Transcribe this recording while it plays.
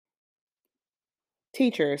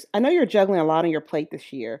Teachers, I know you're juggling a lot on your plate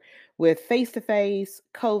this year with face to face,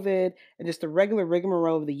 COVID, and just the regular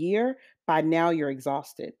rigmarole of the year. By now, you're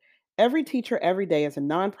exhausted. Every Teacher Every Day is a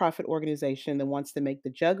nonprofit organization that wants to make the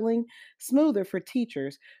juggling smoother for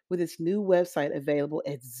teachers with its new website available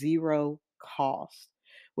at zero cost.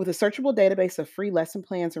 With a searchable database of free lesson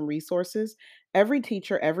plans and resources, Every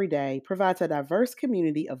Teacher Every Day provides a diverse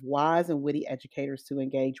community of wise and witty educators to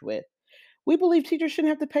engage with. We believe teachers shouldn't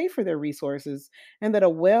have to pay for their resources and that a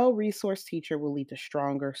well resourced teacher will lead to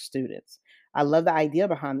stronger students. I love the idea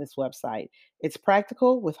behind this website. It's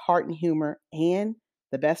practical with heart and humor, and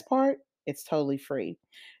the best part, it's totally free.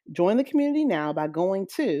 Join the community now by going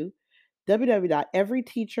to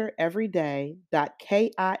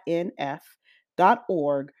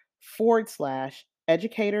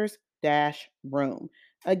www.everyteachereveryday.kinf.org/educators room.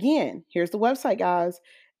 Again, here's the website, guys: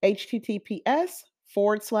 https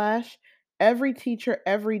forward slash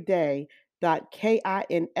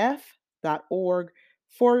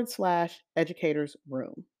everyteachereveryday.kinf.org/educators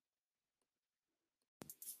room.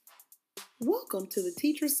 Welcome to the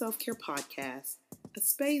Teacher Self Care Podcast, a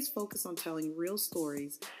space focused on telling real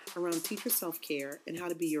stories around teacher self care and how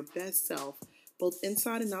to be your best self, both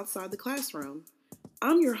inside and outside the classroom.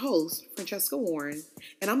 I'm your host, Francesca Warren,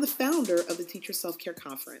 and I'm the founder of the Teacher Self Care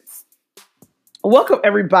Conference. Welcome,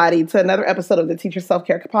 everybody, to another episode of the Teacher Self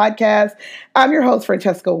Care Podcast. I'm your host,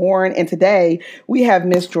 Francesca Warren, and today we have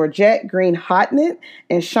Miss Georgette Green Hodnett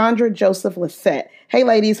and Chandra Joseph Lissette. Hey,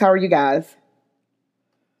 ladies, how are you guys?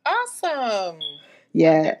 Awesome.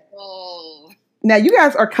 Yeah. Wonderful. Now, you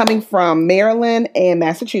guys are coming from Maryland and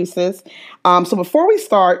Massachusetts. So before we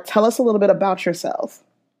start, tell us a little bit about yourselves.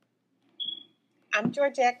 I'm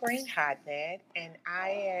Georgette Green Hodnett, and I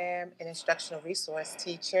am an instructional resource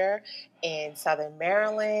teacher in Southern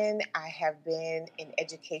Maryland. I have been in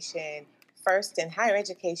education, first in higher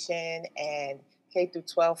education and K through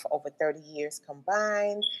 12 for over 30 years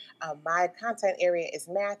combined. My content area is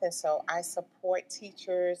math, and so I support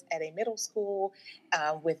teachers at a middle school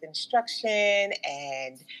with instruction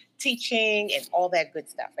and teaching and all that good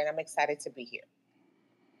stuff. And I'm excited to be here.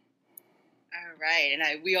 All right,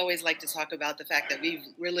 and we always like to talk about the fact that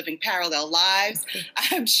we're living parallel lives.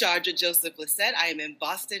 I'm Chandra Joseph Lissette. I am in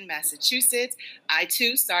Boston, Massachusetts. I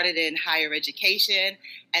too started in higher education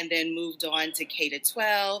and then moved on to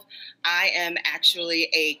K-12. I am actually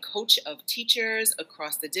a coach of teachers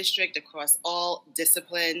across the district, across all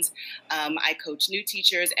disciplines. I coach new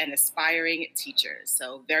teachers and aspiring teachers.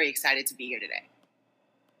 So very excited to be here today.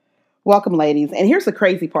 Welcome, ladies. And here's the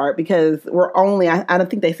crazy part, because we're only, I don't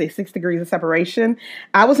think they say 6 degrees of separation.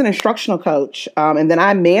 I was an instructional coach, and then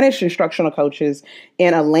I managed instructional coaches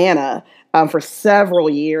in Atlanta for several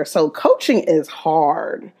years. So coaching is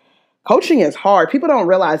hard. Coaching is hard. People don't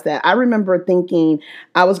realize that. I remember thinking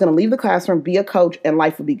I was going to leave the classroom, be a coach, and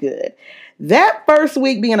life would be good. That first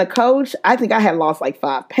week being a coach, I think I had lost like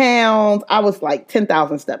 5 pounds. I was like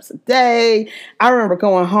 10,000 steps a day. I remember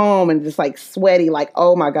going home and just like sweaty, like,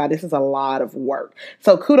 oh my God, this is a lot of work.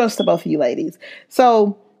 So kudos to both of you ladies.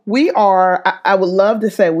 So I would love to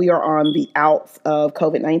say we are on the outs of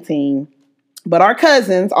COVID-19. But our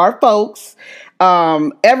cousins, our folks,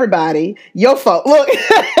 everybody, your folk, look,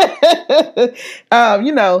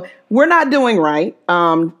 we're not doing right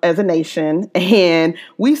as a nation. And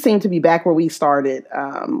we seem to be back where we started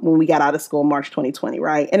when we got out of school, March 2020,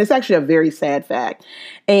 right? And it's actually a very sad fact.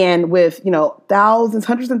 And with, thousands,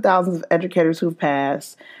 hundreds and thousands of educators who've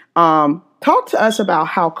passed, talk to us about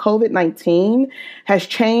how COVID-19 has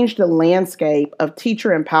changed the landscape of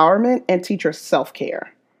teacher empowerment and teacher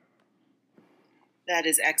self-care. That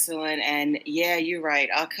is excellent. And yeah, you're right.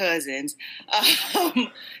 Our cousins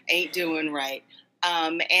ain't doing right.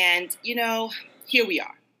 And, here we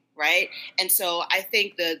are, right? And so I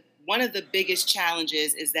think that one of the biggest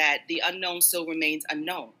challenges is that the unknown still remains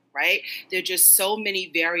unknown, right? There are just so many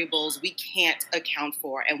variables we can't account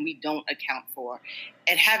for and we don't account for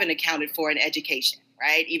and haven't accounted for in education.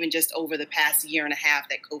 Right? Even just over the past year and a half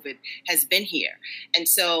that COVID has been here. And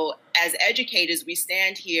so as educators, we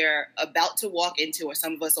stand here about to walk into, or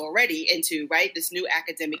some of us already into, right, this new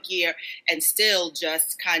academic year and still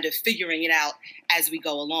just kind of figuring it out as we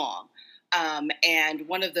go along. And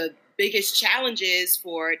one of the biggest challenges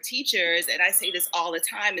for teachers, and I say this all the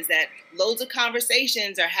time, is that loads of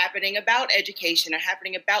conversations are happening about education, are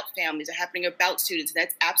happening about families, are happening about students.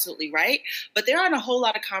 That's absolutely right. But there aren't a whole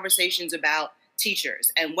lot of conversations about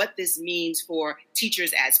teachers and what this means for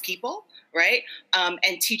teachers as people, right?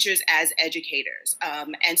 And teachers as educators.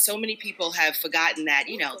 And so many people have forgotten that,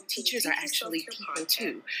 teachers are actually people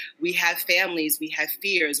too. We have families, we have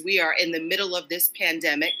fears. We are in the middle of this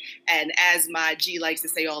pandemic. And as my G likes to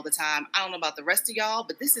say all the time, I don't know about the rest of y'all,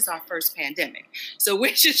 but this is our first pandemic. So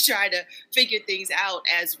we're just trying to figure things out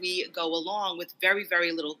as we go along with very,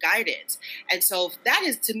 very little guidance. And so that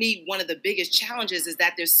is, to me, one of the biggest challenges is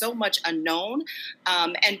that there's so much unknown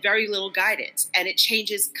and very little guidance. And it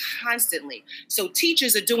changes constantly. So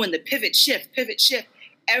teachers are doing the pivot shift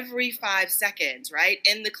every 5 seconds, right?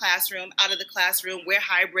 In the classroom, out of the classroom, we're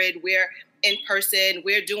hybrid, we're in person,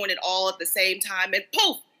 we're doing it all at the same time, and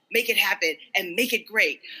poof, make it happen and make it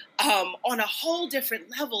great on a whole different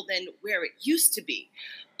level than where it used to be.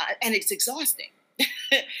 And it's exhausting.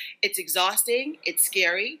 It's exhausting. It's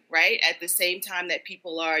scary, right? At the same time that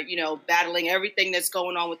people are, battling everything that's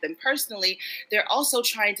going on with them personally, they're also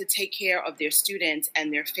trying to take care of their students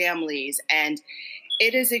and their families. And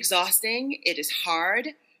it is exhausting. It is hard.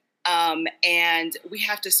 And we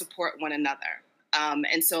have to support one another.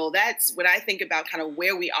 And so that's what I think about kind of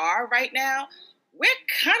where we are right now. We're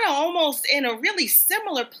kind of almost in a really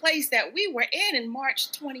similar place that we were in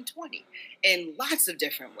March 2020 in lots of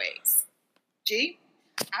different ways. G?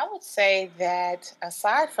 I would say that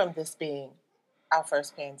aside from this being our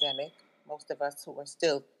first pandemic, most of us who are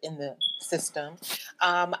still in the system,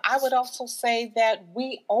 I would also say that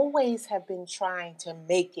we always have been trying to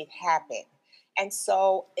make it happen. And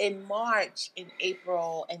so in March, in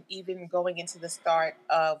April, and even going into the start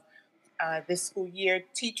of this school year,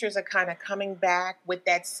 teachers are kind of coming back with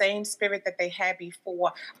that same spirit that they had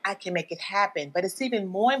before. I can make it happen. But it's even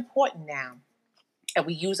more important now. And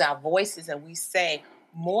we use our voices and we say,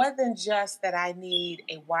 more than just that I need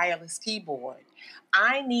a wireless keyboard.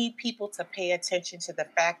 I need people to pay attention to the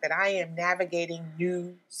fact that I am navigating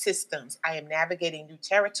new systems. I am navigating new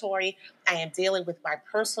territory. I am dealing with my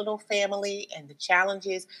personal family and the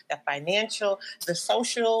challenges, the financial, the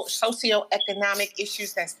social, socioeconomic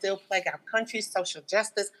issues that still plague our country, social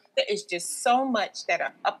justice. There is just so much that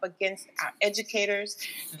are up against our educators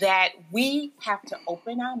that we have to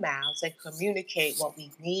open our mouths and communicate what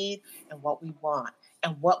we need and what we want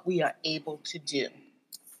and what we are able to do.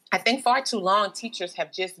 I think far too long, teachers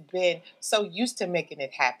have just been so used to making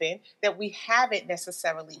it happen that we haven't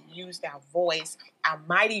necessarily used our voice, our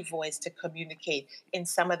mighty voice, to communicate in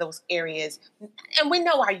some of those areas. And we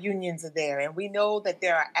know our unions are there, and we know that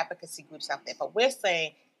there are advocacy groups out there, but we're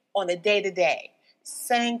saying on a day-to-day,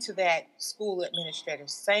 saying to that school administrator,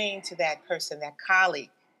 saying to that person, that colleague,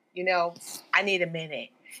 I need a minute,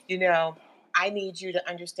 I need you to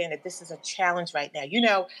understand that this is a challenge right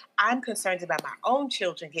now. I'm concerned about my own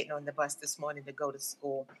children getting on the bus this morning to go to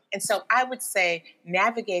school. And so I would say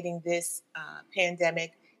navigating this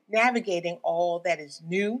pandemic, navigating all that is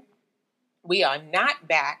new, we are not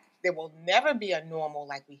back. There will never be a normal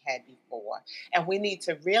like we had before. And we need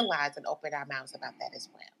to realize and open our mouths about that as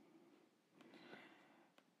well.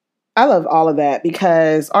 I love all of that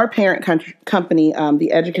because our parent company,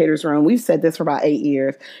 the Educators Room, we've said this for about 8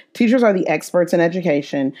 years. Teachers are the experts in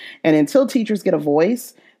education. And until teachers get a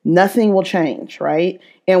voice, nothing will change, right?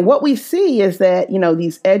 And what we see is that,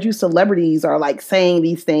 these edu celebrities are like saying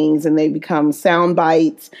these things and they become sound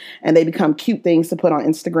bites and they become cute things to put on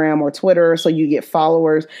Instagram or Twitter so you get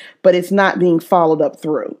followers, but it's not being followed up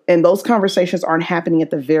through. And those conversations aren't happening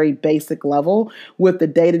at the very basic level with the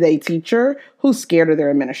day-to-day teacher who's scared of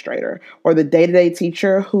their administrator or the day-to-day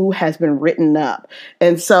teacher who has been written up.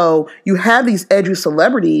 And so you have these edu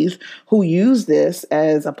celebrities who use this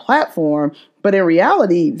as a platform, but in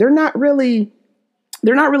reality, they're not really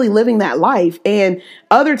living that life, and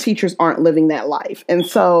other teachers aren't living that life. And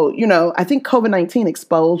so, I think COVID-19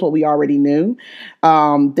 exposed what we already knew,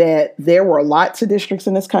 that there were lots of districts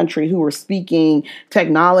in this country who were speaking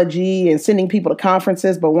technology and sending people to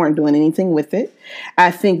conferences, but weren't doing anything with it.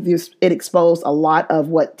 I think it exposed a lot of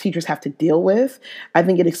what teachers have to deal with. I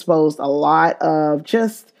think it exposed a lot of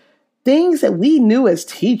just things that we knew as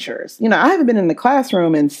teachers. I haven't been in the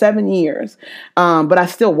classroom in 7 years, but I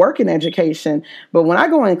still work in education. But when I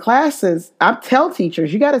go in classes, I tell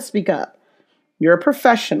teachers, you got to speak up. You're a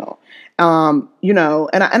professional, and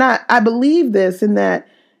I believe this in that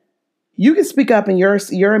you can speak up and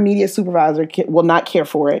your immediate supervisor will not care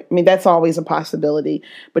for it. I mean, that's always a possibility,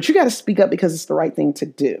 but you got to speak up because it's the right thing to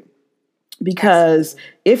do. Because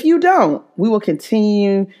if you don't, we will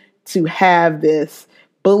continue to have this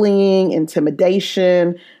bullying,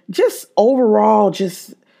 intimidation, just overall, I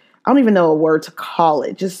don't even know a word to call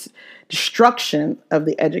it, just destruction of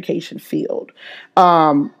the education field.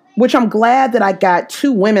 which I'm glad that I got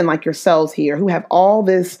two women like yourselves here who have all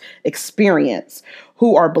this experience,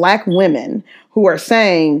 who are Black women, who are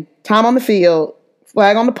saying, time on the field,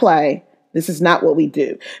 flag on the play. This is not what we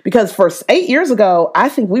do. Because for 8 years ago, I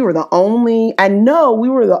think we were the only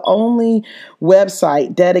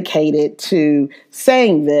website dedicated to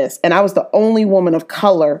saying this. And I was the only woman of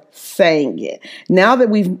color saying it. Now that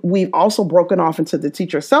we've also broken off into the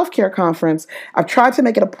Teacher Self-Care Conference, I've tried to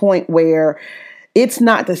make it a point where it's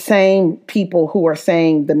not the same people who are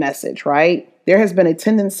saying the message, right? There has been a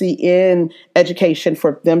tendency in education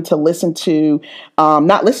for them to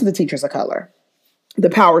not listen to teachers of color, the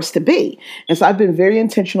powers to be. And so I've been very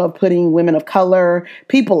intentional of putting women of color,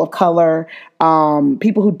 people of color,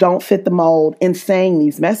 people who don't fit the mold in saying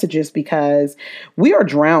these messages, because we are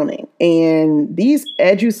drowning. And these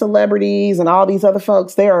edu celebrities and all these other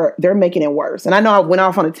folks, they're making it worse. And I know I went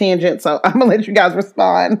off on a tangent, so I'm gonna let you guys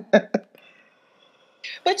respond.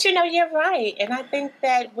 But you're right. And I think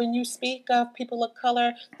that when you speak of people of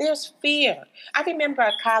color, there's fear. I remember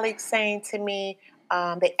a colleague saying to me,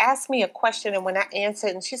 they asked me a question, and when I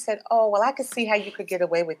answered, and she said, "Oh, well, I could see how you could get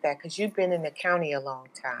away with that because you've been in the county a long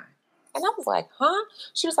time." And I was like, "Huh?"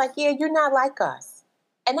 She was like, "Yeah, you're not like us."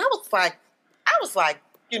 And I was like,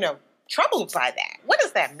 troubled by that. What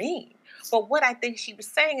does that mean? But what I think she was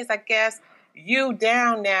saying is, I guess, you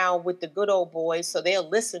down now with the good old boys, so they'll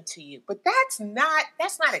listen to you. But that's not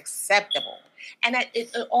acceptable. And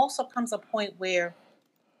it also comes a point where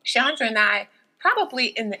Chandra and I probably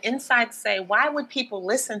in the inside say, why would people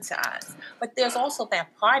listen to us? But there's also that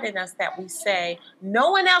part in us that we say,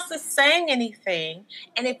 no one else is saying anything.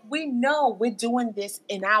 And if we know we're doing this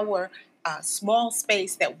in our small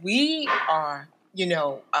space that we are,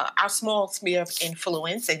 our small sphere of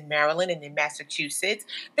influence in Maryland and in Massachusetts,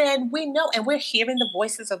 then we know, and we're hearing the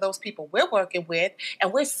voices of those people we're working with,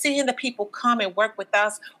 and we're seeing the people come and work with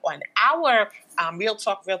us on our Real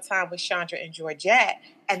Talk, Real Time with Chandra and Georgette,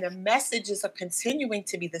 and the messages are continuing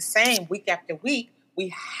to be the same week after week. We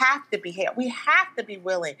have to be here. We have to be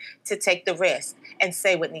willing to take the risk and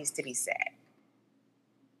say what needs to be said.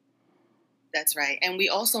 That's right. And we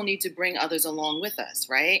also need to bring others along with us,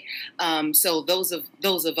 right? So those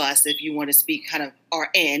of us, if you want to speak, kind of are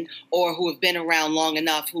in, or who have been around long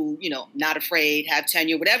enough, who, not afraid, have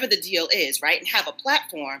tenure, whatever the deal is, right? And have a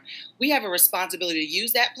platform, we have a responsibility to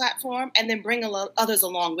use that platform and then bring others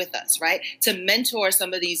along with us, right? To mentor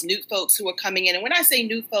some of these new folks who are coming in. And when I say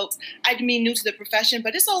new folks, I mean new to the profession,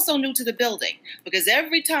 but it's also new to the building, because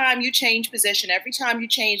every time you change position, every time you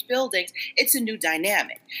change buildings, it's a new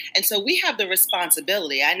dynamic. And so we have the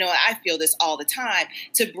responsibility, I know I feel this all the time,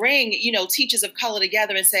 to bring, teachers of color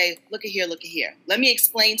together and say, look at here. Let me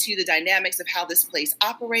explain to you the dynamics of how this place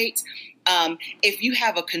operates. If you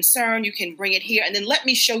have a concern, you can bring it here, and then let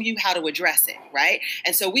me show you how to address it, right?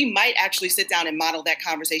 And so we might actually sit down and model that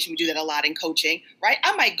conversation. We do that a lot in coaching, right?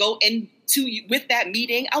 I might go into with that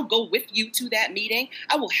meeting. I'll go with you to that meeting.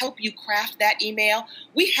 I will help you craft that email.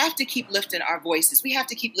 We have to keep lifting our voices. We have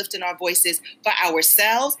to keep lifting our voices for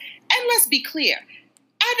ourselves. And let's be clear,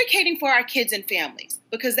 advocating for our kids and families,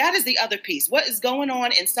 because that is the other piece. What is going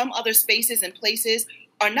on in some other spaces and places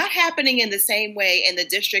are not happening in the same way in the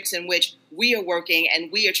districts in which we are working and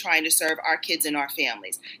we are trying to serve our kids and our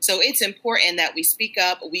families. So it's important that we speak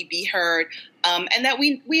up, we be heard, and that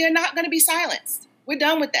we are not going to be silenced. We're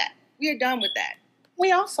done with that. We are done with that.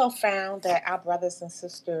 We also found that our brothers and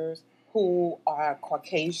sisters who are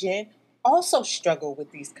Caucasian also struggle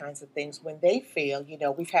with these kinds of things when they feel,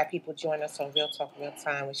 we've had people join us on Real Talk, Real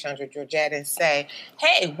Time with Chandra Georgette and say,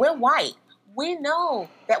 hey, we're white. We know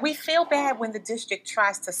that we feel bad when the district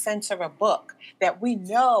tries to censor a book that we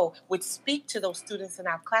know would speak to those students in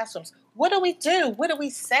our classrooms. What do we do? What do we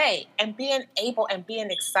say? And being able and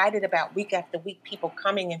being excited about week after week, people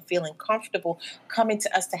coming and feeling comfortable coming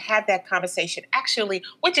to us to have that conversation. Actually,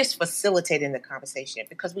 we're just facilitating the conversation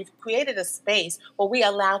because we've created a space where we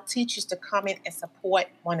allow teachers to come in and support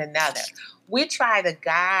one another. We try to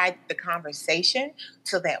guide the conversation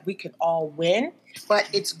so that we can all win. But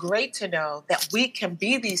it's great to know that we can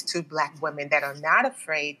be these two Black women that are not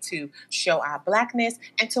afraid to show our Blackness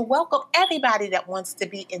and to welcome everybody that wants to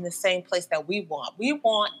be in the same place that we want. We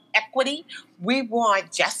want equity. We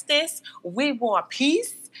want justice. We want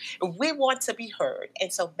peace. We want to be heard.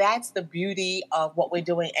 And so that's the beauty of what we're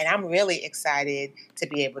doing. And I'm really excited to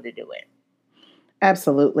be able to do it.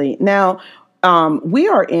 Absolutely. Now, we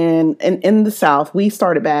are in the South. We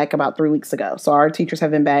started back about 3 weeks ago. So our teachers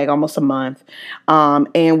have been back almost a month.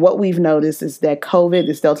 And what we've noticed is that COVID,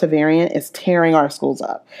 this Delta variant, is tearing our schools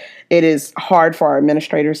up. It is hard for our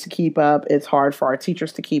administrators to keep up. It's hard for our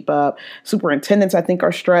teachers to keep up. Superintendents, I think,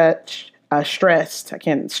 are stretched. stressed. I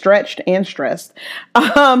can't stretched and stressed.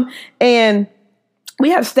 And we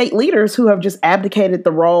have state leaders who have just abdicated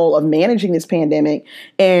the role of managing this pandemic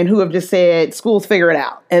and who have just said, schools figure it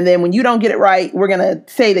out. And then when you don't get it right, we're going to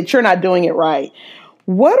say that you're not doing it right.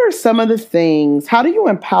 What are some of the things, how do you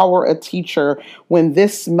empower a teacher when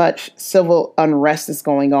this much civil unrest is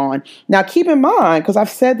going on? Now, keep in mind, because I've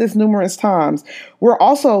said this numerous times,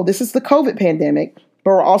 this is the COVID pandemic, but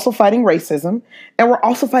we're also fighting racism and we're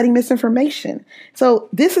also fighting misinformation. So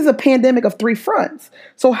this is a pandemic of three fronts.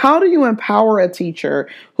 So how do you empower a teacher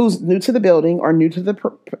who's new to the building or new to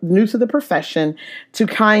the profession to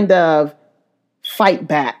kind of fight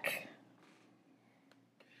back?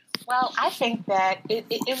 Well, I think that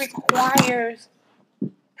it requires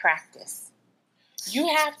practice. You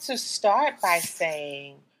have to start by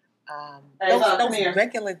saying those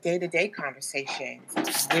regular day-to-day conversations,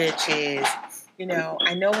 which is,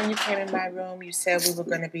 I know when you came in my room, you said we were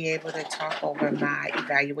going to be able to talk over my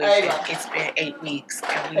evaluation. It's been 8 weeks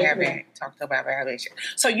and we haven't talked about evaluation.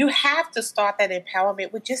 So you have to start that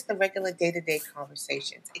empowerment with just the regular day-to-day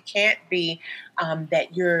conversations. It can't be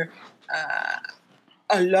that you're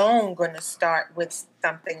alone going to start with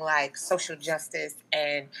something like social justice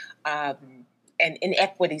and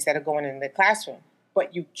inequities that are going on in the classroom.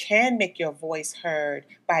 But you can make your voice heard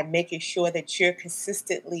by making sure that you're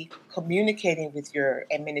consistently communicating with your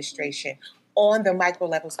administration on the micro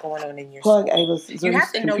levels going on in your Plug school. Ava's You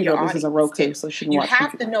have to know your audience. This is a Roku, so she can watch. You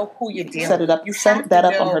have to know who you're dealing with. Set it up. You set that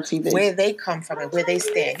up on her TV. Where they come from and where they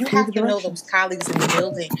stand. You have to know those colleagues in the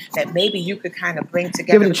building that maybe you could kind of bring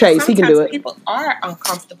together. Give it a chase. He can do it. People are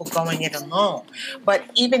uncomfortable going it alone. But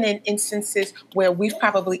even in instances where we've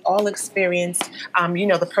probably all experienced,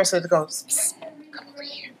 the person that goes, come over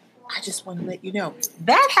here. I just want to let you know.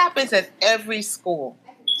 That happens at every school.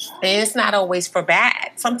 And it's not always for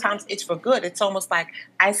bad. Sometimes it's for good. It's almost like,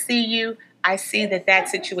 I see you. I see that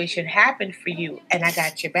situation happened for you, and I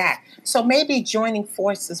got your back. So maybe joining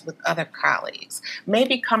forces with other colleagues,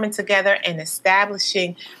 maybe coming together and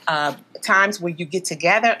establishing times where you get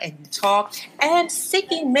together and you talk, and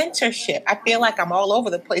seeking mentorship. I feel like I'm all over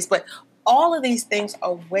the place, but all of these things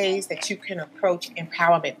are ways that you can approach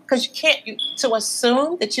empowerment, because to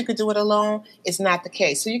assume that you could do it alone is not the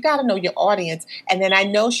case. So you got to know your audience. And then I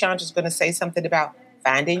know Chandra's going to say something about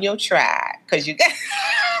finding your tribe, because you got to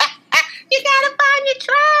find your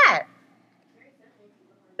tribe.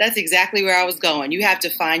 That's exactly where I was going. You have to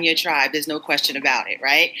find your tribe. There's no question about it,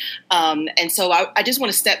 right? And so I just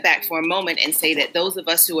want to step back for a moment and say that those of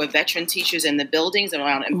us who are veteran teachers in the buildings and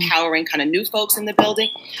around empowering kind of new folks in the building,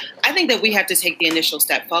 I think that we have to take the initial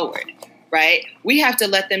step forward, right? We have to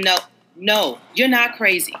let them know, no, you're not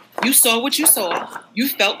crazy. You saw what you saw. You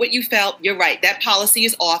felt what you felt. You're right. That policy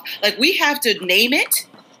is off. Like, we have to name it,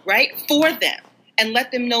 right, for them and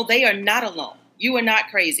let them know they are not alone. You are not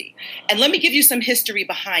crazy. And let me give you some history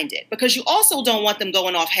behind it, because you also don't want them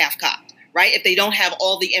going off half-cocked, right? If they don't have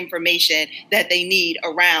all the information that they need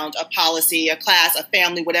around a policy, a class, a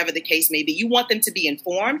family, whatever the case may be. You want them to be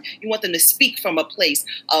informed. You want them to speak from a place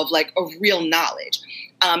of real knowledge.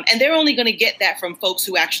 And they're only going to get that from folks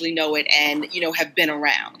who actually know it and, have been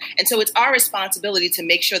around. And so it's our responsibility to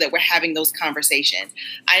make sure that we're having those conversations.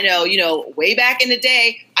 I know, way back in the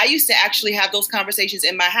day, I used to actually have those conversations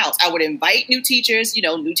in my house. I would invite new teachers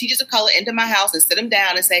of color into my house and sit them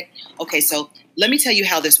down and say, okay, so let me tell you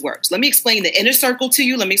how this works. Let me explain the inner circle to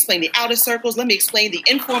you. Let me explain the outer circles. Let me explain the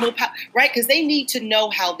informal, right? Because they need to know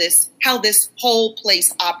how this whole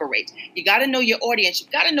place operates. You got to know your audience. You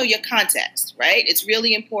got to know your context, right? It's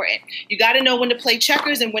really important. You got to know when to play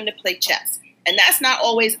checkers and when to play chess. And that's not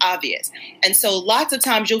always obvious. And so lots of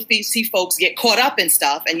times you'll see folks get caught up in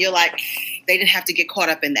stuff and you're like, they didn't have to get caught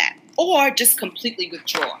up in that. Or just completely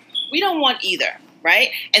withdraw. We don't want either. Right?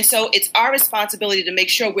 And so it's our responsibility to make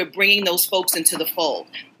sure we're bringing those folks into the fold.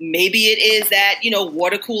 Maybe it is that,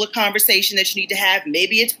 water cooler conversation that you need to have.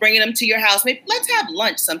 Maybe it's bringing them to your house. Maybe let's have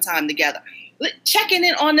lunch sometime together. Checking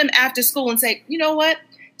in on them after school and say, you know what,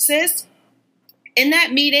 sis, in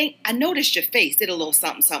that meeting, I noticed your face did a little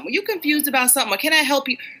something. Were you confused about something? Or can I help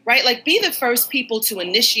you? Right? Be the first people to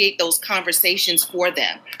initiate those conversations for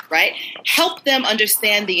them. Right? Help them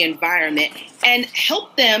understand the environment and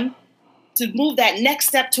help them to move that next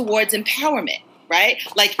step towards empowerment, right?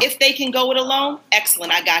 If they can go it alone,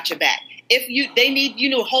 excellent, I got your back. If they need you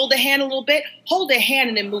to hold a hand a little bit, hold their hand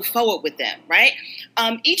and then move forward with them, right?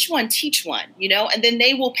 Each one teach one, and then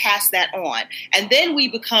they will pass that on. And then we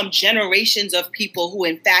become generations of people who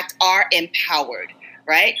in fact are empowered,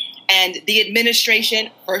 right? And the administration,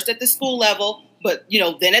 first at the school level, but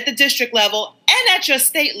then at the district level and at your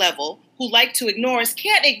state level, who like to ignore us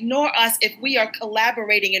can't ignore us if we are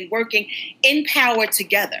collaborating and working in power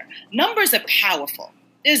together. Numbers are powerful.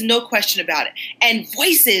 There's no question about it. And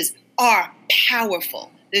voices are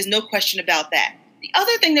powerful. There's no question about that. The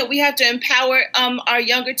other thing that we have to empower our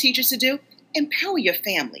younger teachers to do, empower your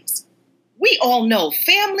families. We all know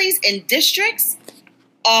families in districts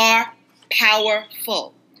are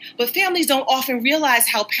powerful, but families don't often realize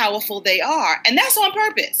how powerful they are, and that's on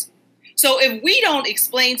purpose. So if we don't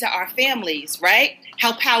explain to our families, right,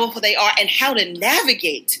 how powerful they are and how to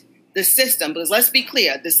navigate the system, because let's be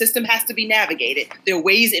clear, the system has to be navigated. There are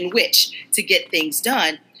ways in which to get things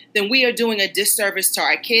done. Then we are doing a disservice to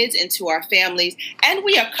our kids and to our families, and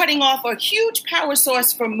we are cutting off a huge power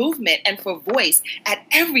source for movement and for voice at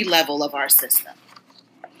every level of our system.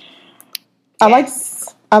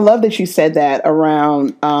 I love that you said that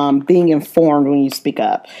around being informed when you speak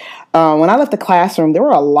up. When I left the classroom, there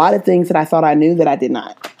were a lot of things that I thought I knew that I did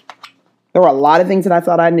not. There were a lot of things that I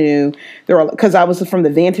thought I knew because I was from the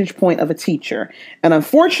vantage point of a teacher. And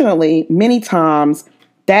unfortunately, many times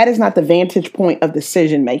that is not the vantage point of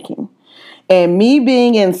decision making. And me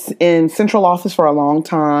being in central office for a long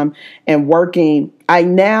time and working, I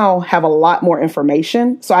now have a lot more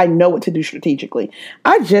information. So I know what to do strategically.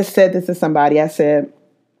 I just said this to somebody. I said,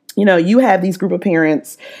 you have these group of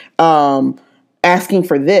parents asking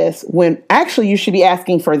for this when actually you should be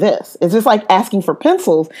asking for this. It's just like asking for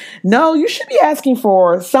pencils. No, you should be asking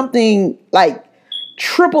for something like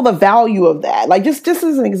triple the value of that. Like just as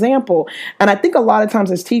an example. And I think a lot of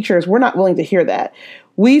times as teachers, we're not willing to hear that.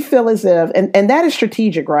 We feel as if, and that is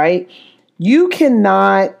strategic, right? You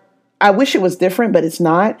cannot, I wish it was different, but it's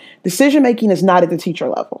not. Decision making is not at the teacher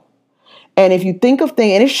level. And if you think of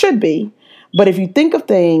things, and it should be, but if you think of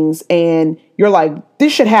things and you're like,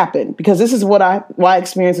 this should happen because this is what I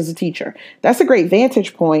experienced as a teacher. That's a great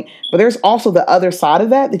vantage point. But there's also the other side of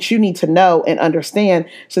that you need to know and understand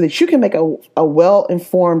so that you can make a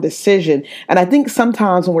well-informed decision. And I think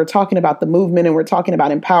sometimes when we're talking about the movement and we're talking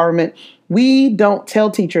about empowerment, we don't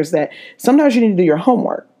tell teachers that sometimes you need to do your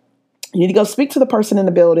homework. You need to go speak to the person in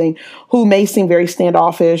the building who may seem very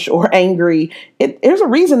standoffish or angry. There's a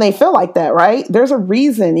reason they feel like that, right? There's a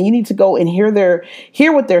reason. You need to go and hear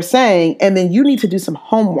what they're saying, and then you need to do some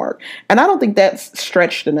homework. And I don't think that's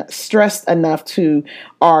stressed enough to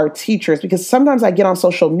our teachers, because sometimes I get on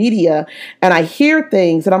social media and I hear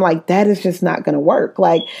things and I'm like, that is just not going to work.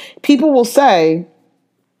 Like people will say,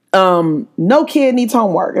 no kid needs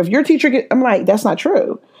homework. If your teacher I'm like, that's not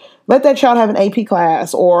true. Let that child have an AP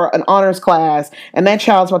class or an honors class, and that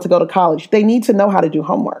child's about to go to college. They need to know how to do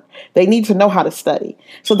homework. They need to know how to study.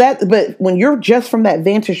 But when you're just from that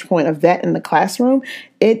vantage point of that in the classroom,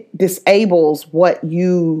 it disables what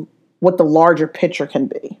the larger picture can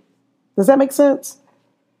be. Does that make sense?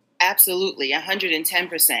 Absolutely,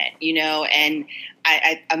 110%, and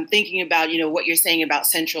I'm thinking about, what you're saying about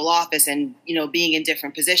central office and, being in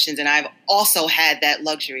different positions. And I've also had that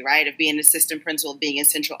luxury, right, of being an assistant principal, being in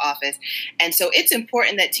central office. And so it's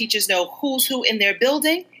important that teachers know who's who in their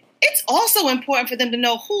building. It's also important for them to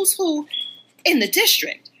know who's who in the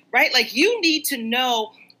district, right? Like you need to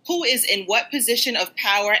know who is in what position of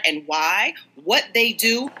power and why, what they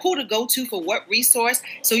do, who to go to for what resource.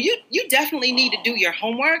 So you definitely need to do your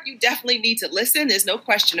homework. You definitely need to listen. There's no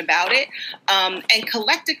question about it. And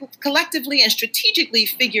collectively and strategically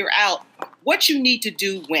figure out what you need to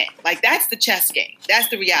do when. Like that's the chess game. That's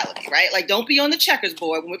the reality, right? Like don't be on the checkers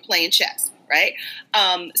board when we're playing chess. Right?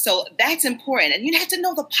 So that's important. And you have to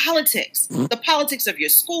know the politics of your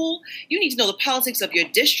school. You need to know the politics of your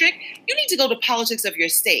district. You need to know the politics of your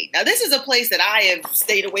state. Now, this is a place that I have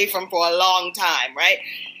stayed away from for a long time, right?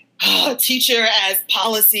 Teacher as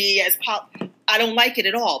policy, I don't like it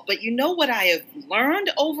at all. But you know what I have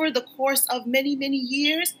learned over the course of many, many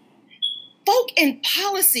years? Folk in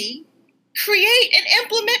policy create and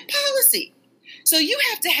implement policy. So you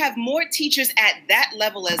have to have more teachers at that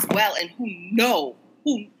level as well, and who know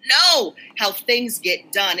how things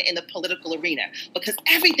get done in the political arena, because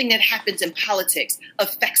everything that happens in politics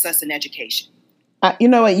affects us in education. You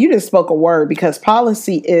know what? You just spoke a word, because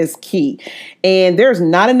policy is key, and there's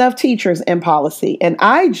not enough teachers in policy. And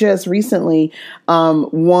I just recently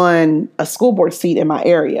won a school board seat in my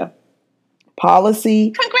area.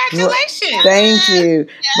 Policy. Congratulations. Thank you.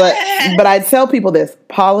 Yes. But I tell people this,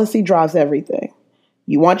 policy drives everything.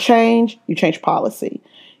 You want change, you change policy.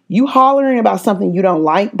 You hollering about something you don't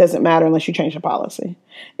like doesn't matter unless you change the policy.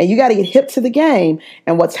 And you got to get hip to the game.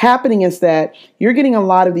 And what's happening is that you're getting a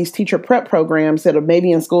lot of these teacher prep programs that are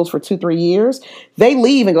maybe in schools for 2-3 years. They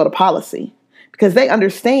leave and go to policy because they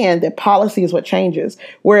understand that policy is what changes.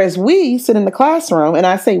 Whereas we sit in the classroom, and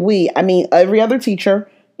I say we, I mean every other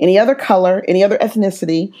teacher any other color, any other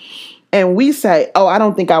ethnicity, and we say, oh, I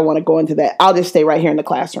don't think I want to go into that. I'll just stay right here in the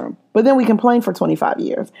classroom. But then we complain for 25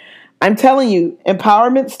 years. I'm telling you,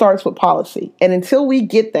 empowerment starts with policy. And until we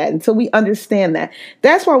get that, until we understand that,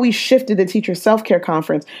 that's why we shifted the Teacher Self-Care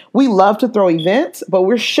Conference. We love to throw events, but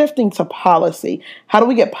we're shifting to policy. How do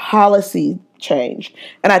we get policy changed?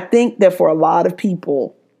 And I think that for a lot of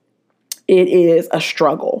people, it is a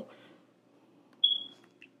struggle.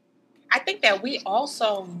 I think that we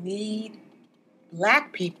also need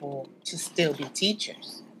Black people to still be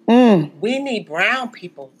teachers. We need brown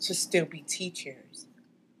people to still be teachers.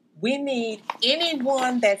 We need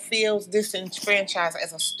anyone that feels disenfranchised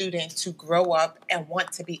as a student to grow up and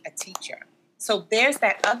want to be a teacher. So there's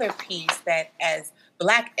that other piece that as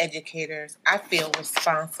Black educators, I feel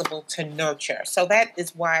responsible to nurture. So that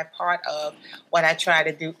is why part of what I try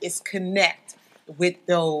to do is connect with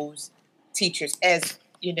those teachers. As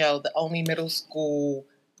you know, the only middle school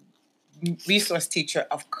resource teacher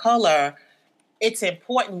of color, it's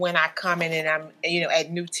important when I come in and I'm,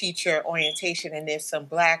 at new teacher orientation and there's some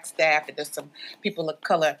Black staff and there's some people of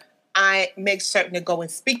color, I make certain to go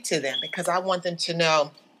and speak to them because I want them to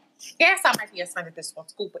know, yes, I might be assigned at this one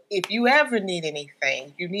school, but if you ever need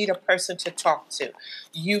anything, you need a person to talk to,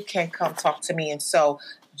 you can come talk to me. And so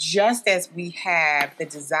just as we have the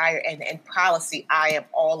desire and policy, I am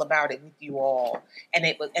all about it with you all. And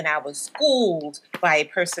I was schooled by a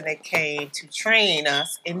person that came to train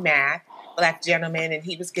us in math, Black gentleman, and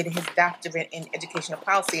he was getting his doctorate in educational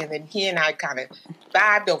policy. And then he and I kind of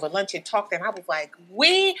vibed over lunch and talked. And I was like,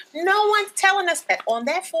 no one's telling us that on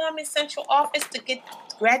that form in central office to get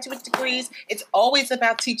graduate degrees, it's always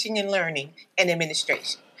about teaching and learning and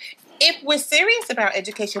administration. If we're serious about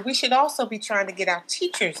education, we should also be trying to get our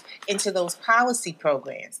teachers into those policy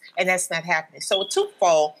programs. And that's not happening. So it's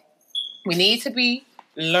twofold. We need to be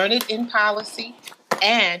learned in policy,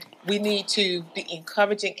 and we need to be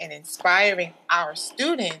encouraging and inspiring our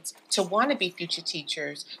students to want to be future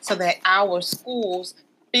teachers so that our schools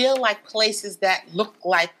feel like places that look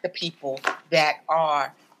like the people that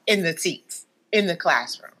are in the seats, in the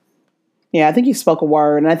classroom. Yeah, I think you spoke a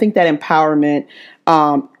word, and I think that empowerment,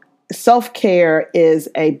 self-care is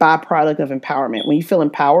a byproduct of empowerment. When you feel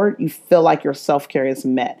empowered, you feel like your self-care is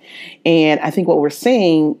met. And I think what we're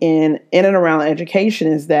seeing in and around education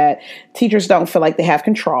is that teachers don't feel like they have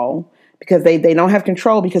control because they don't have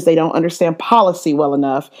control because they don't understand policy well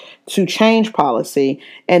enough to change policy.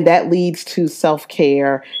 And that leads to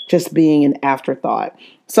self-care just being an afterthought.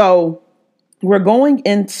 So we're going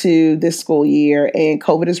into this school year and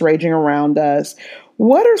COVID is raging around us.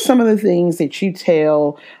 What are some of the things that you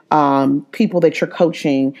tell people that you're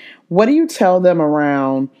coaching? What do you tell them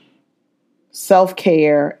around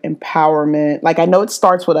self-care, empowerment? Like, I know it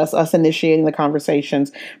starts with us initiating the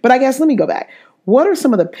conversations, but I guess let me go back. What are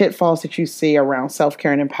some of the pitfalls that you see around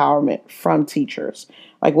self-care and empowerment from teachers?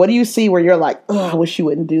 Like, what do you see where you're like, oh, I wish you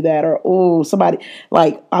wouldn't do that? Or, oh,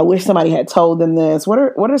 I wish somebody had told them this. What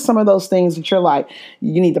are some of those things that you're like,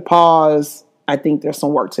 you need to pause? I think there's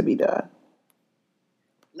some work to be done.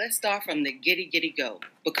 Let's start from the giddy go,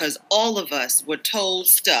 because all of us were told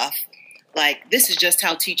stuff like, this is just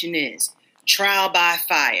how teaching is. Trial by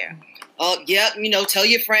fire. Oh, yep, tell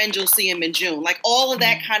your friends you'll see them in June. Like all of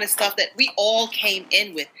that kind of stuff that we all came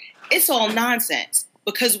in with. It's all nonsense.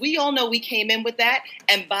 Because we all know we came in with that,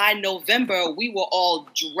 and by November, we were all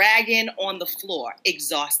dragging on the floor,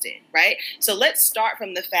 exhausted, right? So let's start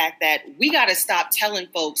from the fact that we got to stop telling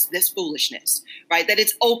folks this foolishness, right? That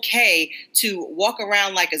it's okay to walk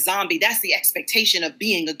around like a zombie. That's the expectation of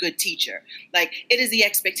being a good teacher. Like, it is the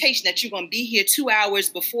expectation that you're going to be here 2 hours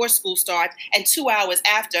before school starts and 2 hours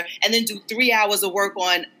after, and then do 3 hours of work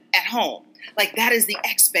at home. Like, that is the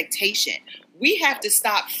expectation. We have to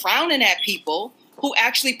stop frowning at people who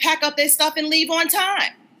actually pack up their stuff and leave on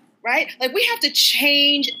time, right? Like, we have to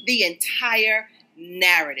change the entire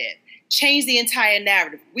narrative. Change the entire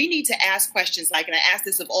narrative. We need to ask questions like, and I ask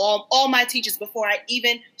this of all my teachers before I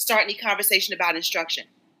even start any conversation about instruction.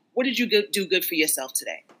 What did you do good for yourself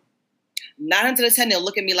today? 9 out of 10, they'll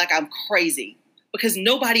look at me like I'm crazy because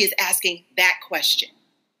nobody is asking that question.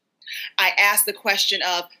 I asked the question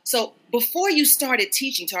of, so before you started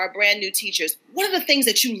teaching to our brand new teachers, what are the things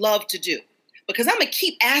that you love to do? Because I'm going to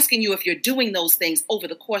keep asking you if you're doing those things over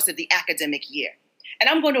the course of the academic year. And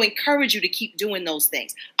I'm going to encourage you to keep doing those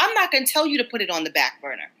things. I'm not going to tell you to put it on the back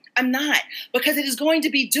burner. I'm not. Because it is going to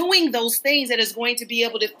be doing those things that is going to be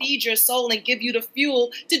able to feed your soul and give you the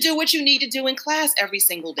fuel to do what you need to do in class every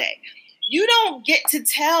single day. You don't get to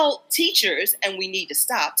tell teachers, and we need to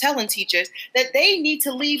stop telling teachers, that they need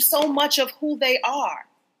to leave so much of who they are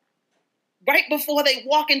right before they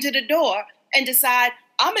walk into the door and decide,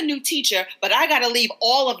 I'm a new teacher, but I got to leave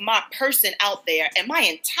all of my person out there. And my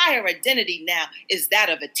entire identity now is that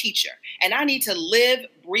of a teacher. And I need to live,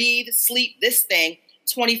 breathe, sleep this thing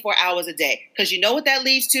 24 hours a day. Because you know what that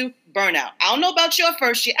leads to? Burnout. I don't know about your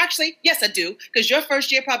first year. Actually, yes, I do. Because your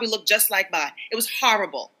first year probably looked just like mine. It was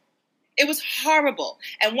horrible. It was horrible.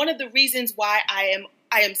 And one of the reasons why I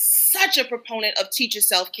am such a proponent of teacher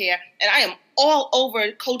self-care, and I am all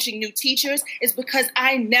over coaching new teachers, is because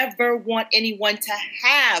I never want anyone to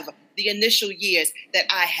have the initial years that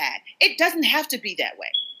I had. It doesn't have to be that way.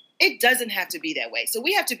 It doesn't have to be that way. So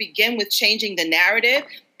we have to begin with changing the narrative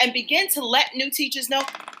and begin to let new teachers know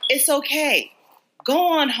it's okay. Go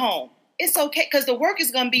on home. It's okay, because the work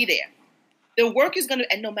is going to be there. The work is going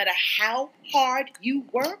to, and no matter how hard you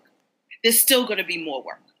work, there's still going to be more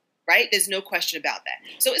work, right? There's no question about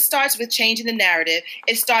that. So it starts with changing the narrative.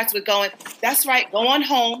 It starts with going, that's right, go on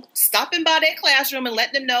home, stopping by their classroom and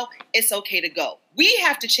letting them know it's okay to go. We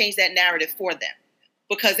have to change that narrative for them,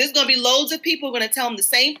 because there's going to be loads of people who are going to tell them the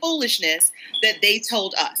same foolishness that they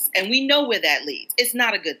told us. And we know where that leads. It's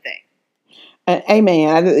not a good thing.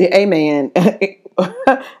 Amen. Amen.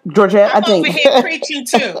 Georgette, I'm I think. over here preaching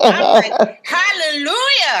too. I'm like, hallelujah.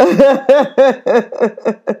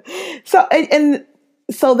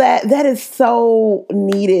 So that is so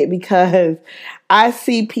needed, because I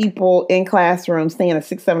see people in classrooms staying at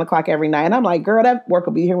 6, 7 o'clock every night. And I'm like, girl, that work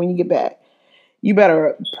will be here when you get back. You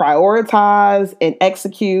better prioritize and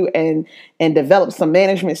execute and develop some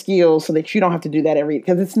management skills so that you don't have to do that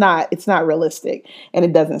because it's not realistic and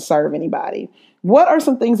it doesn't serve anybody. What are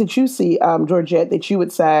some things that you see, Georgette, that you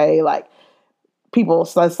would say, like, people,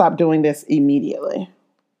 let's stop doing this immediately?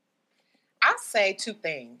 I'll say two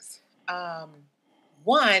things.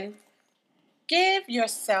 One, give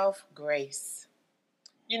yourself grace.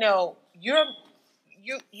 You know, you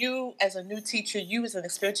as a new teacher, you as an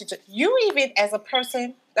experienced teacher, you even as a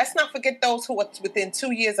person, let's not forget those who are within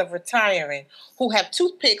 2 years of retiring, who have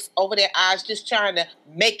toothpicks over their eyes just trying to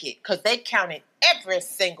make it because they counted every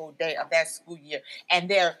single day of that school year. And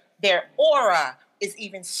their aura is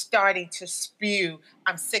even starting to spew,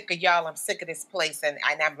 I'm sick of y'all, I'm sick of this place, and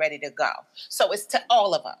I'm ready to go. So it's to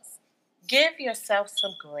all of us. Give yourself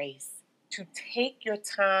some grace to take your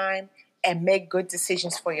time and make good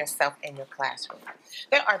decisions for yourself in your classroom.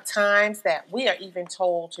 There are times that we are even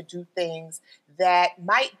told to do things that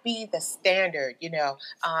might be the standard.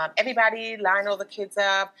 Everybody line all the kids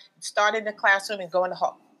up, start in the classroom and go in the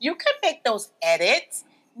hall. You can make those edits.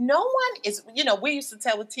 No one is, we used to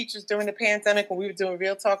tell the teachers during the pandemic when we were doing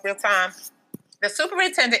Real Talk, Real Time, the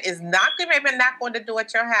superintendent is not going to do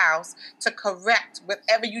at your house to correct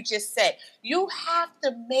whatever you just said. You have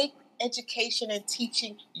to make education and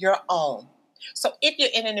teaching your own. So if you're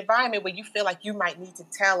in an environment where you feel like you might need to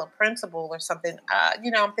tell a principal or something,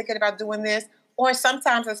 I'm thinking about doing this, or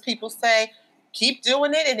sometimes as people say, keep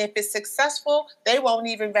doing it, and if it's successful, they won't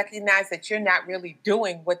even recognize that you're not really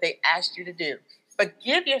doing what they asked you to do. But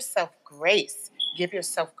give yourself grace. Give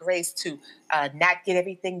yourself grace to not get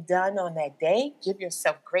everything done on that day. Give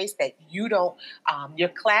yourself grace that you don't, your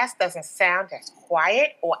class doesn't sound as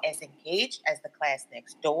quiet or as engaged as the class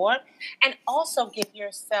next door. And also give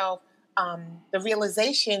yourself the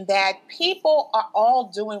realization that people are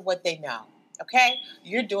all doing what they know. Okay?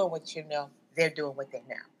 You're doing what you know. They're doing what they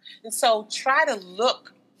know. And so try to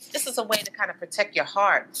look. This is a way to kind of protect your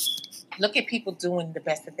heart. Look at people doing the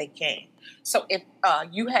best that they can. So if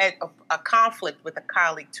you had a conflict with a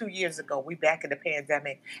colleague 2 years ago, we back in the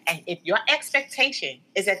pandemic, and if your expectation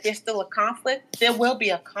is that there's still a conflict, there will be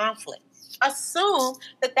a conflict. Assume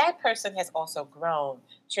that person has also grown,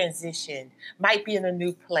 transitioned, might be in a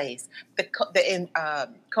new place.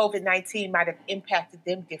 COVID-19 might have impacted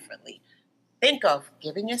them differently. Think of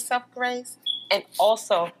giving yourself grace, and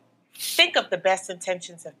also think of the best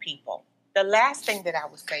intentions of people. The last thing that I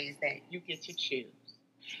would say is that you get to choose.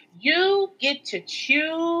 You get to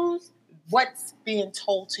choose what's being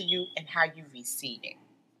told to you and how you receive it.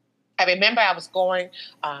 I remember I was going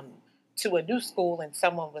to a new school, and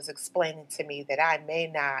someone was explaining to me that I may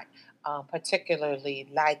not particularly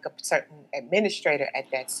like a certain administrator at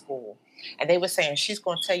that school. And they were saying, she's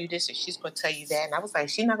going to tell you this and she's going to tell you that. And I was like,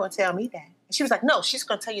 she's not going to tell me that. And she was like, no, she's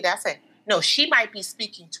going to tell you that. I said, no, she might be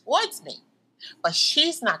speaking towards me, but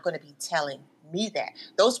she's not going to be telling me that.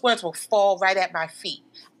 Those words will fall right at my feet.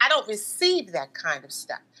 I don't receive that kind of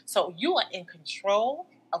stuff. So you are in control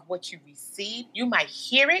of what you receive. You might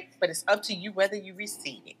hear it, but it's up to you whether you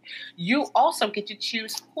receive it. You also get to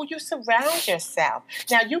choose who you surround yourself.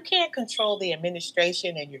 Now, you can't control the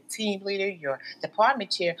administration and your team leader, your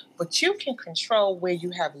department chair, but you can control where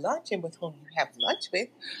you have lunch and with whom you have lunch with.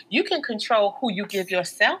 You can control who you give your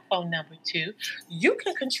cell phone number to. You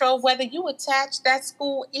can control whether you attach that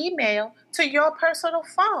school email to your personal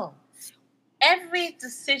phone. Every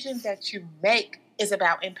decision that you make is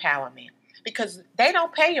about empowerment because they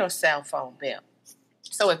don't pay your cell phone bill.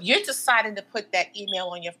 So if you're deciding to put that email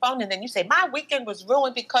on your phone and then you say, my weekend was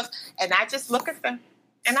ruined because, and I just look at them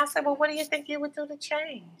and I say, well, what do you think you would do to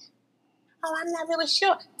change? Oh, I'm not really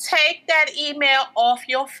sure. Take that email off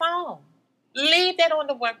your phone. Leave that on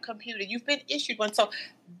the work computer. You've been issued one. So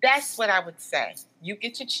that's what I would say. You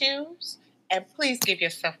get to choose, and please give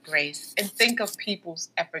yourself grace and think of people's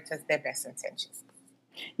efforts as their best intentions.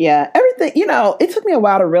 Yeah, everything, it took me a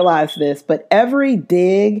while to realize this, but every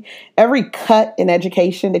dig, every cut in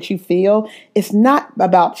education that you feel, it's not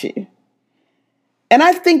about you. And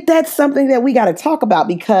I think that's something that we got to talk about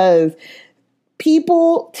because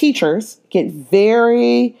teachers get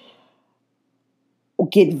very,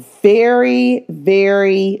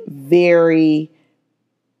 very, very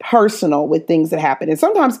personal with things that happen. And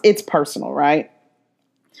sometimes it's personal, right?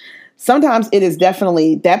 Sometimes it is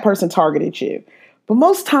definitely that person targeted you. But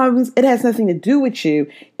most times it has nothing to do with you.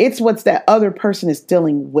 It's what that other person is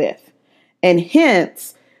dealing with. And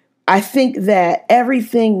hence, I think that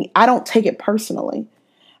I don't take it personally.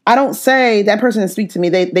 I don't say that person didn't speak to me.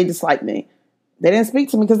 They dislike me. They didn't speak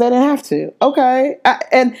to me because they didn't have to. Okay.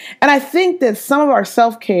 And I think that some of our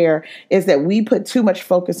self-care is that we put too much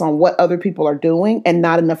focus on what other people are doing and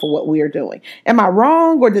not enough of what we are doing. Am I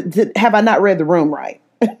wrong or have I not read the room right?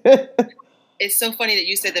 It's so funny that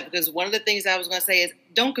you said that because one of the things I was going to say is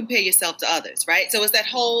don't compare yourself to others, right? So it's that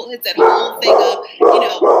whole thing of,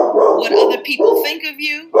 what other people think of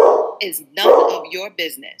you is none of your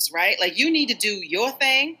business, right? Like you need to do your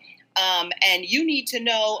thing. And you need to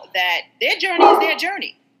know that their journey is their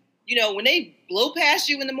journey. When they blow past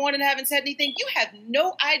you in the morning and haven't said anything, you have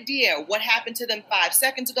no idea what happened to them 5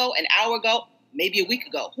 seconds ago, an hour ago, maybe a week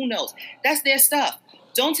ago. Who knows? That's their stuff.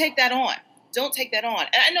 Don't take that on. Don't take that on.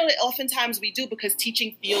 And I know that oftentimes we do because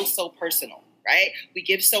teaching feels so personal, right? We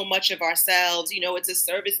give so much of ourselves. It's a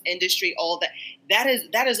service industry, all that.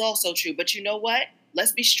 That is also true. But you know what?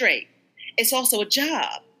 Let's be straight. It's also a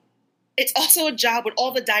job. It's also a job with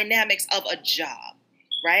all the dynamics of a job,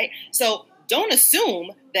 right? So don't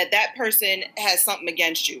assume that person has something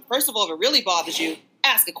against you. First of all, if it really bothers you,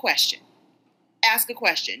 ask a question. Ask a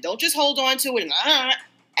question. Don't just hold on to it and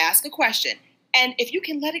ask a question. And if you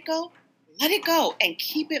can let it go and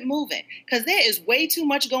keep it moving because there is way too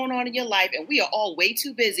much going on in your life and we are all way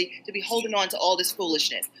too busy to be holding on to all this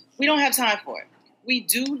foolishness. We don't have time for it. We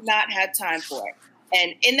do not have time for it.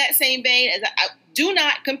 And in that same vein, do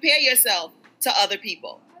not compare yourself to other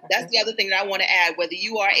people. That's the other thing that I want to add. Whether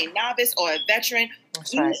you are a novice or a veteran,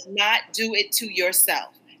 do not do it to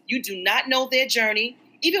yourself. You do not know their journey.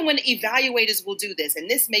 Even when evaluators will do this, and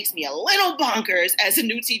this makes me a little bonkers as a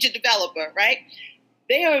new teacher developer, right?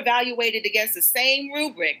 They are evaluated against the same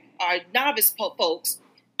rubric, our novice folks,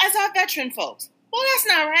 as our veteran folks. Well, that's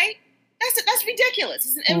not right. That's ridiculous.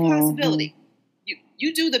 It's an impossibility. Mm-hmm.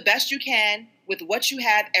 You do the best you can with what you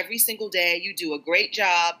have every single day. You do a great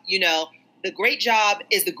job. The great job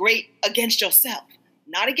is the great against yourself,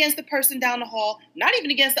 not against the person down the hall, not even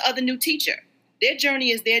against the other new teacher. Their journey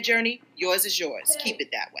is their journey. Yours is yours. Keep it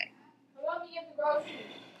that way.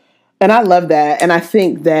 And I love that. And I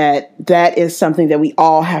think that is something that we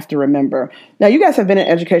all have to remember. Now, you guys have been in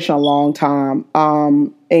education a long time.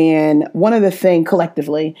 And one of the things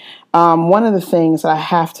collectively, one of the things that I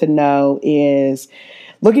have to know is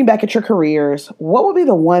looking back at your careers, what would be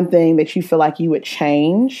the one thing that you feel like you would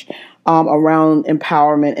change around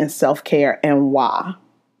empowerment and self-care and why?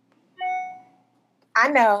 I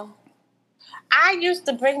know. I used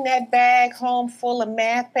to bring that bag home full of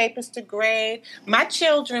math papers to grade. My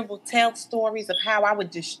children will tell stories of how I would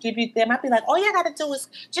distribute them. I'd be like, all you got to do is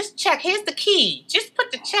just check. Here's the key. Just put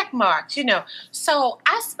the check marks, So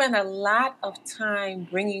I spent a lot of time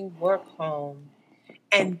bringing work home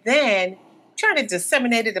and then trying to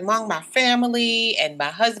disseminate it among my family, and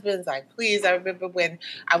my husband's like, please. I remember when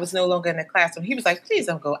I was no longer in the classroom, he was like, please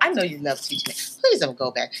don't go. I know you love teaching. Please don't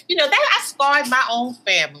go back. That I scarred my own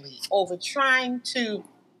family over trying to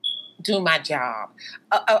do my job.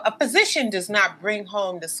 A physician does not bring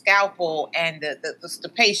home the scalpel and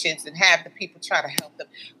the patients and have the people try to help them.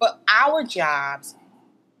 But our jobs,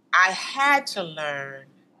 I had to learn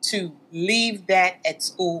to leave that at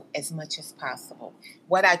school as much as possible.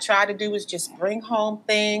 What I try to do is just bring home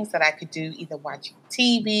things that I could do, either watching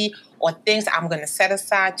TV or things I'm going to set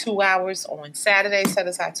aside 2 hours on Saturday, set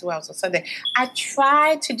aside 2 hours on Sunday. I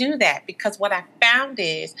try to do that because what I found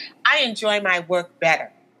is I enjoy my work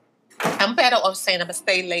better. I'm better off saying I'm going to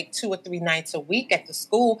stay late 2 or 3 nights a week at the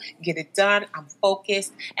school, get it done, I'm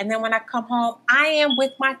focused. And then when I come home, I am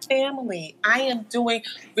with my family. I am doing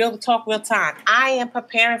Real Talk, Real Time. I am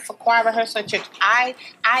preparing for choir rehearsal at church. I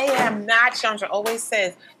am not, Chandra always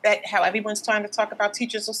says that how everyone's trying to talk about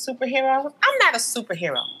teachers are superheroes. I'm not a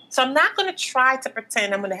superhero. So I'm not going to try to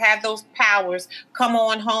pretend I'm going to have those powers come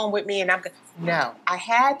on home with me. And I'm going to, no, I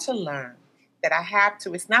had to learn that I have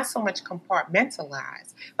to, it's not so much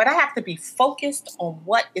compartmentalized, but I have to be focused on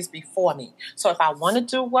what is before me. So if I want to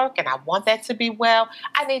do work and I want that to be well,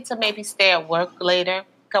 I need to maybe stay at work later,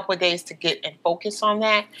 a couple of days to get and focus on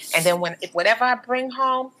that. And then if whatever I bring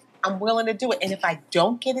home, I'm willing to do it. And if I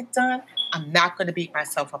don't get it done, I'm not going to beat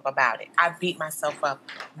myself up about it. I beat myself up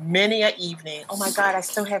many an evening. Oh my God, I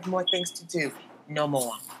still have more things to do. No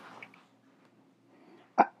more.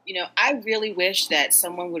 You know, I really wish that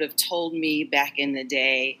someone would have told me back in the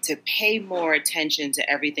day to pay more attention to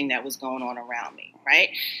everything that was going on around me, right?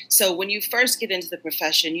 So when you first get into the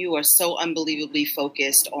profession, you are so unbelievably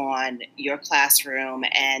focused on your classroom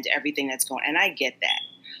and everything that's going on. And I get that.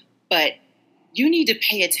 But you need to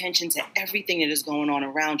pay attention to everything that is going on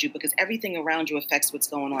around you because everything around you affects what's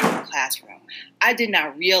going on in the classroom. I did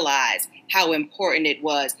not realize how important it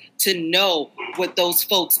was to know what those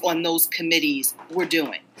folks on those committees were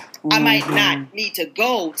doing. Mm-hmm. I might not need to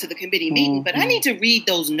go to the committee meeting, but I need to read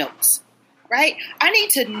those notes, right? I need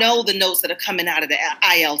to know the notes that are coming out of the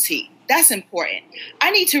ILT. That's important.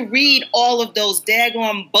 I need to read all of those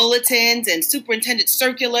daggone bulletins and superintendent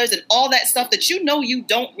circulars and all that stuff that you know you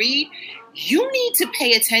don't read. You need to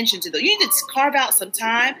pay attention to those. You need to carve out some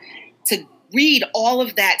time to read all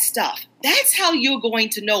of that stuff. That's how you're going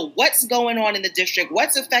to know what's going on in the district,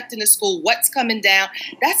 what's affecting the school, what's coming down.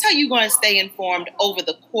 That's how you're going to stay informed over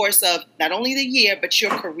the course of not only the year, but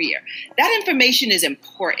your career. That information is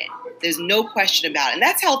important. There's no question about it. And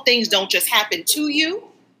that's how things don't just happen to you,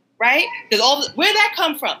 right? Where'd that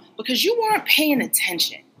come from? Because you weren't paying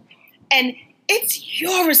attention. And it's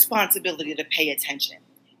your responsibility to pay attention.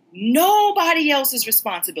 Nobody else's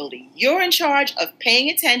responsibility. You're in charge of paying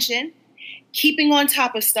attention, keeping on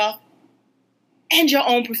top of stuff, and your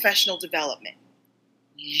own professional development.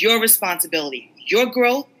 Your responsibility. Your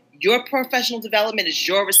growth, your professional development is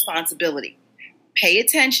your responsibility. Pay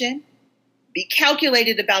attention. Be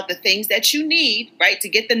calculated about the things that you need, right, to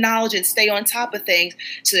get the knowledge and stay on top of things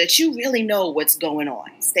so that you really know what's going on.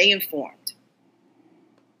 Stay informed.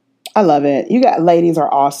 I love it. You ladies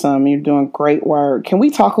are awesome. You're doing great work. Can we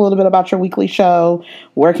talk a little bit about your weekly show?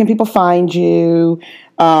 Where can people find you?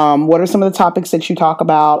 What are some of the topics that you talk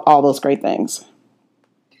about? All those great things.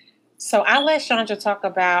 So I'll let Chandra talk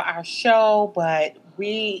about our show, but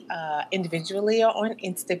we individually are on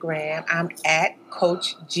Instagram. I'm at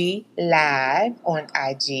Coach G Live on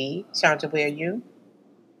IG. Chandra, where are you?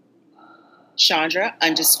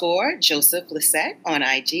 Chandra_Joseph Lissette on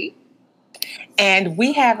IG. And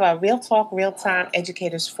we have a Real Talk, Real Time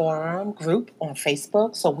Educators Forum group on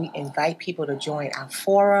Facebook. So we invite people to join our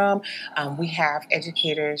forum. We have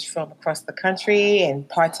educators from across the country and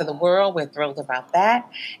parts of the world. We're thrilled about that.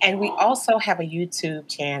 And we also have a YouTube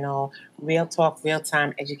channel, Real Talk, Real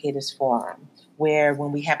Time Educators Forum, where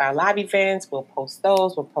when we have our live events, we'll post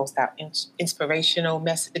those. We'll post our inspirational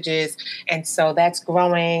messages. And so that's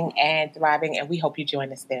growing and thriving. And we hope you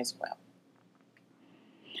join us there as well.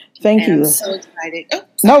 Thank you. I'm so excited. Oh,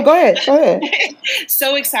 no, go ahead. Go ahead.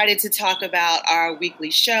 So excited to talk about our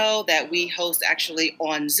weekly show that we host actually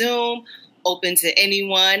on Zoom, open to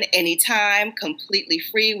anyone, anytime, completely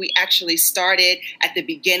free. We actually started at the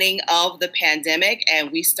beginning of the pandemic,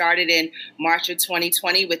 and we started in March of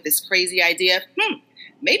 2020 with this crazy idea of,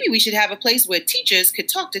 maybe we should have a place where teachers could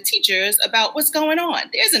talk to teachers about what's going on.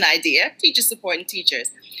 There's an idea, teachers supporting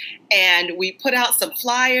teachers. And we put out some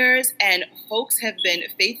flyers, and folks have been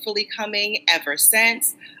faithfully coming ever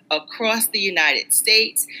since across the United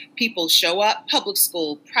States. People show up, public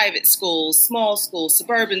school, private schools, small schools,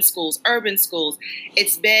 suburban schools, urban schools.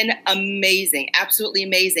 It's been amazing, absolutely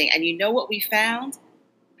amazing. And you know what we found?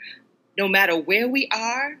 No matter where we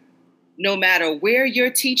are, no matter where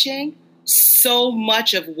you're teaching, so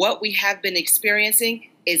much of what we have been experiencing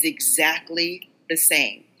is exactly the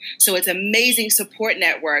same. So it's an amazing support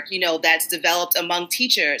network, that's developed among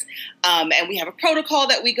teachers. And we have a protocol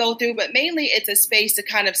that we go through, but mainly it's a space to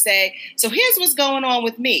kind of say, so here's what's going on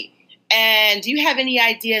with me. And do you have any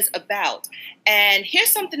ideas about? And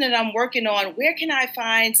here's something that I'm working on. Where can I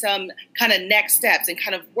find some kind of next steps and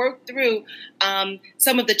kind of work through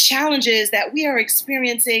some of the challenges that we are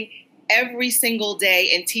experiencing every single day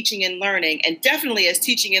in teaching and learning, and definitely as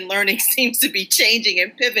teaching and learning seems to be changing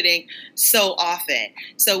and pivoting so often.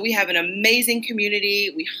 So we have an amazing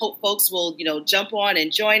community. We hope folks will, jump on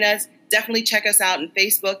and join us. Definitely check us out on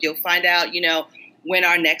Facebook. You'll find out, when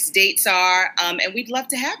our next dates are, and we'd love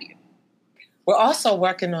to have you. We're also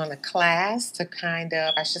working on a class to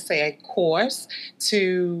a course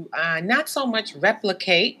to not so much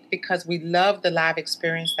replicate, because we love the live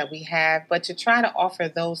experience that we have, but to try to offer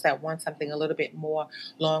those that want something a little bit more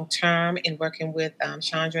long-term in working with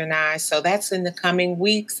Chandra and I. So that's in the coming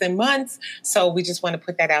weeks and months. So we just want to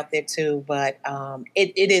put that out there too. But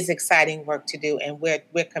it is exciting work to do, and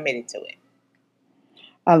we're committed to it.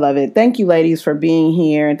 I love it. Thank you, ladies, for being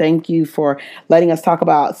here. And thank you for letting us talk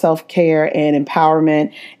about self-care and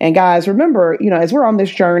empowerment. And guys, remember, as we're on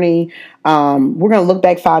this journey, we're going to look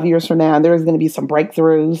back 5 years from now, and there's going to be some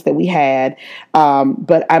breakthroughs that we had.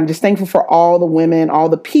 But I'm just thankful for all the women, all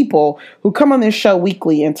the people who come on this show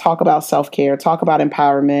weekly and talk about self-care, talk about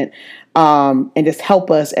empowerment, and just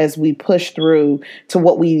help us as we push through to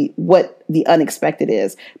what the unexpected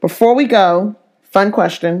is. Before we go, fun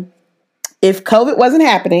question. If COVID wasn't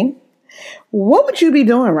happening, what would you be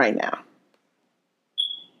doing right now?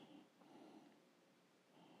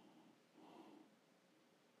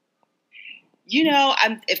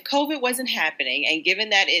 If COVID wasn't happening, and given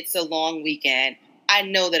that it's a long weekend, I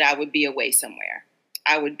know that I would be away somewhere.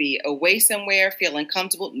 I would be away somewhere, feeling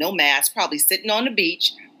comfortable, no mask, probably sitting on the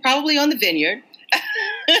beach, probably on the vineyard,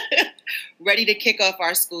 ready to kick off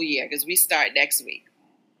our school year because we start next week.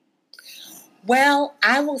 Well,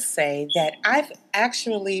 I will say that I've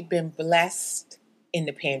actually been blessed in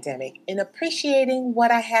the pandemic in appreciating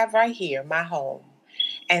what I have right here, my home.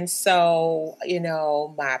 And so,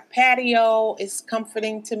 my patio is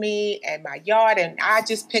comforting to me, and my yard, and I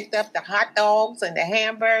just picked up the hot dogs and the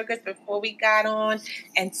hamburgers before we got on.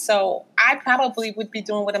 And so I probably would be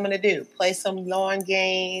doing what I'm going to do, play some lawn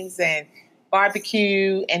games and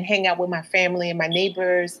barbecue and hang out with my family and my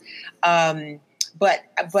neighbors. But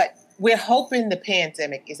we're hoping the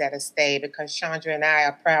pandemic is at a stay, because Chandra and I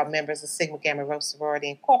are proud members of Sigma Gamma Rho Sorority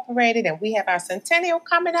Incorporated, and we have our centennial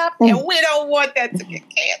coming up, and we don't want that to get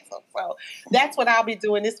canceled. So that's what I'll be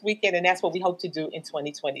doing this weekend, and that's what we hope to do in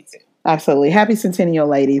 2022. Absolutely. Happy centennial,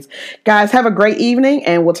 ladies. Guys, have a great evening,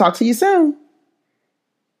 and we'll talk to you soon.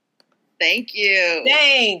 Thank you.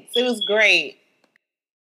 Thanks. It was great.